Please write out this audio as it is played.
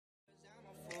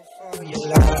Hey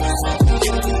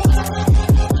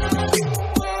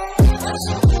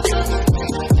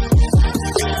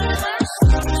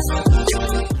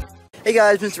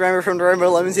guys, Mr. Rainbow from the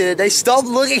Rainbow Lemons here today. Stop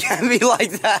looking at me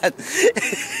like that!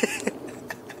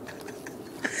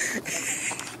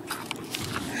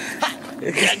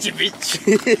 Gotcha, bitch!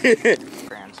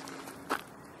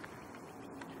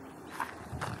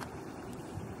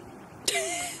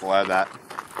 Below that.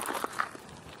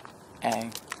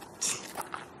 Hey.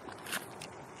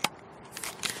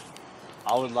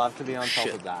 I would love to be on top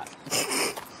of that.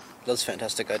 That's a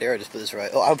fantastic idea. I just put this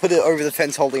right. Oh, I'll put it over the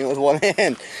fence holding it with one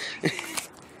hand.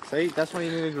 See, that's why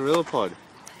you need a gorilla pod.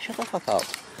 Shut the fuck up.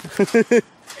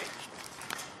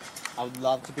 I would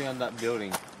love to be on that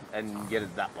building and get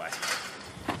it that way.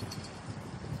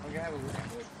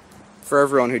 For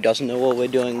everyone who doesn't know what we're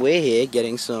doing, we're here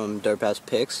getting some dope ass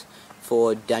pics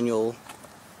for Daniel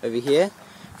over here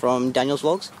from Daniel's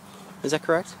Vlogs. Is that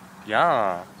correct?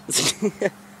 Yeah.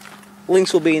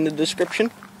 Links will be in the description.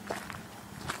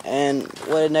 And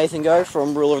where did Nathan go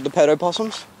from Ruler of the Pedo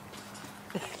Possums?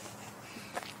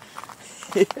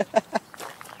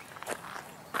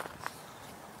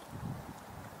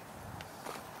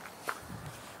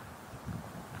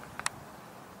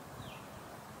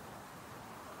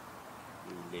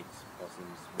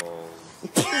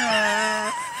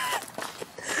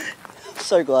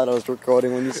 So glad I was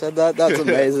recording when you said that. That's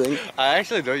amazing. I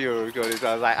actually thought you were recording, so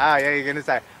I was like, ah, yeah, you're gonna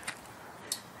say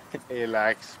he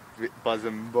likes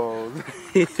buzzing balls.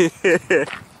 Yeah,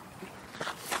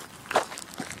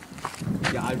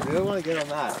 I really want to get on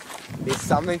that. It's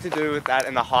something to do with that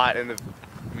and the height and the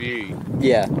view.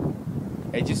 Yeah.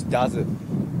 It just does it.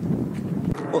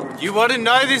 Well, you want to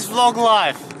know this vlog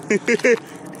life?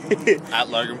 At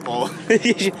Logan Paul.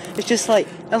 It's just like,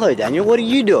 hello Daniel, what are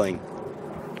you doing?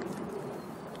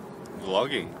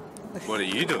 Vlogging. What are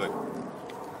you doing?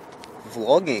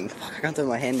 Vlogging? Fuck, I can't throw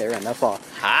my hand there around that far.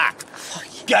 Ha!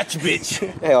 Fuck. Gotcha, bitch!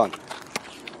 Hang on.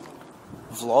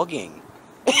 Vlogging.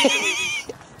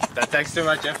 That takes too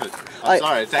much effort. I'm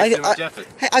sorry, it takes too much effort.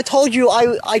 Hey, I told you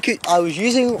I was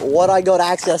using what I got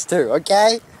access to,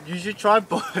 okay? Use your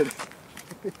tripod.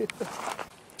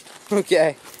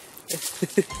 Okay.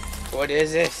 What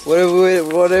is this?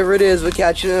 Whatever it is, we're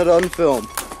catching it on film.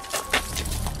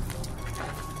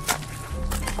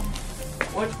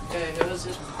 What the hell is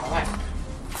this pipe?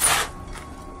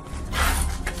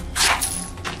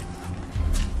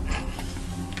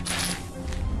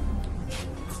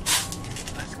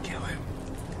 Let's kill him.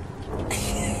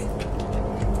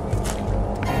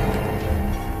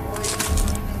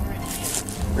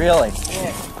 Really?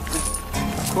 Yeah.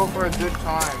 Just go for a good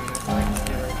time. And it's like,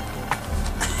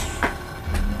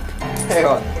 Hang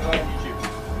on. Put it on YouTube.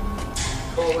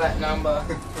 call that number.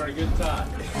 For a good time.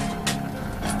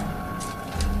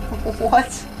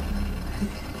 What?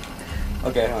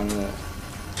 Okay, I'm gonna...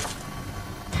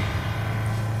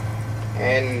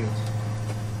 And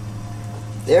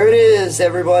There it is,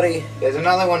 everybody. there's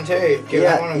another one too. Give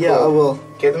that one a yeah, I call. will.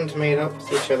 Get them to meet up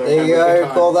with each other. There you have a good go,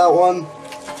 time. call that one.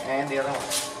 And the other one.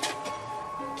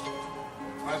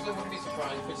 I also wouldn't be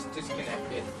surprised if it's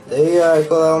disconnected. There you go,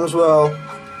 call that one as well.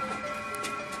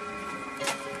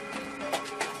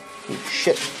 Oh,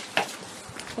 shit.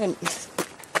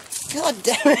 God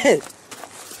damn it!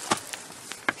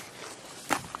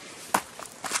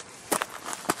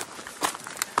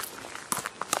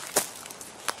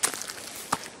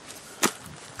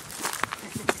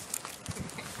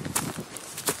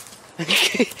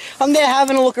 I'm there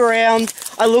having a look around.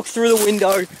 I look through the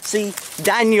window, see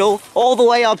Daniel all the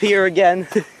way up here again.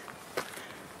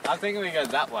 I'm thinking we go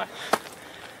that way.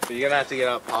 So you're gonna have to get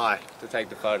up high to take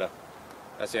the photo.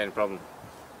 That's the only problem.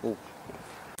 Ooh.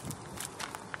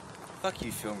 Fuck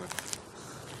you, filming.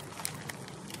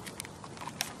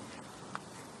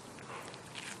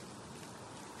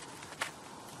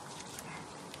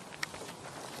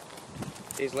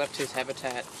 He's left his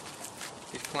habitat.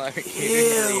 He's climbing.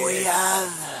 Here we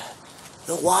have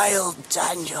the wild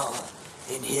Daniel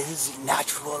in his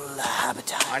natural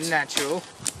habitat. Unnatural.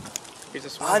 He's a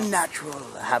small. Unnatural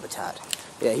habitat.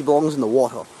 Yeah, he belongs in the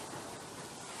water.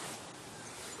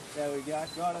 There we go,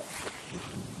 got it.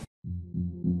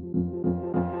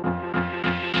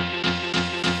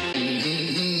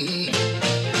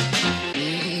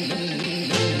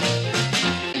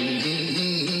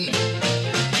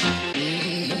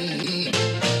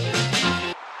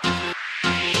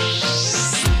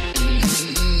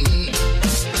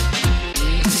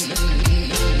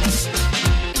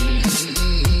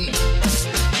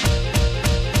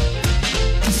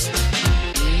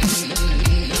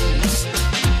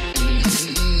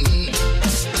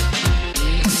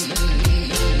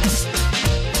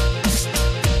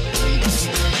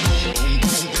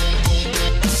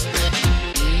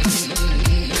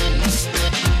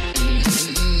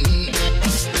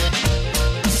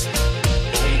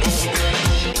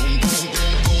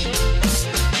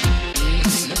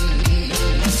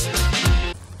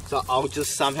 I'll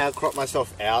just somehow crop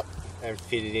myself out and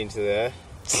fit it into there.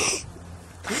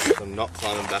 I'm not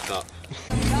climbing back up.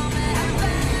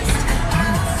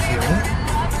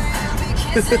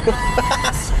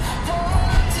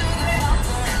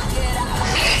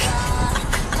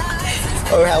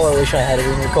 Oh, how I wish I had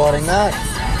been recording that.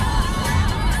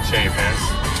 Show your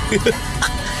parents.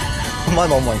 My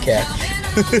mom won't care.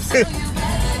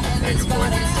 Hey, good boy.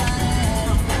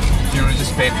 Do you want to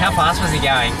just speed? How fast was he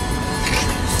going?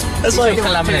 That's like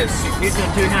kilometers. He's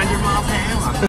got 200 miles per hour.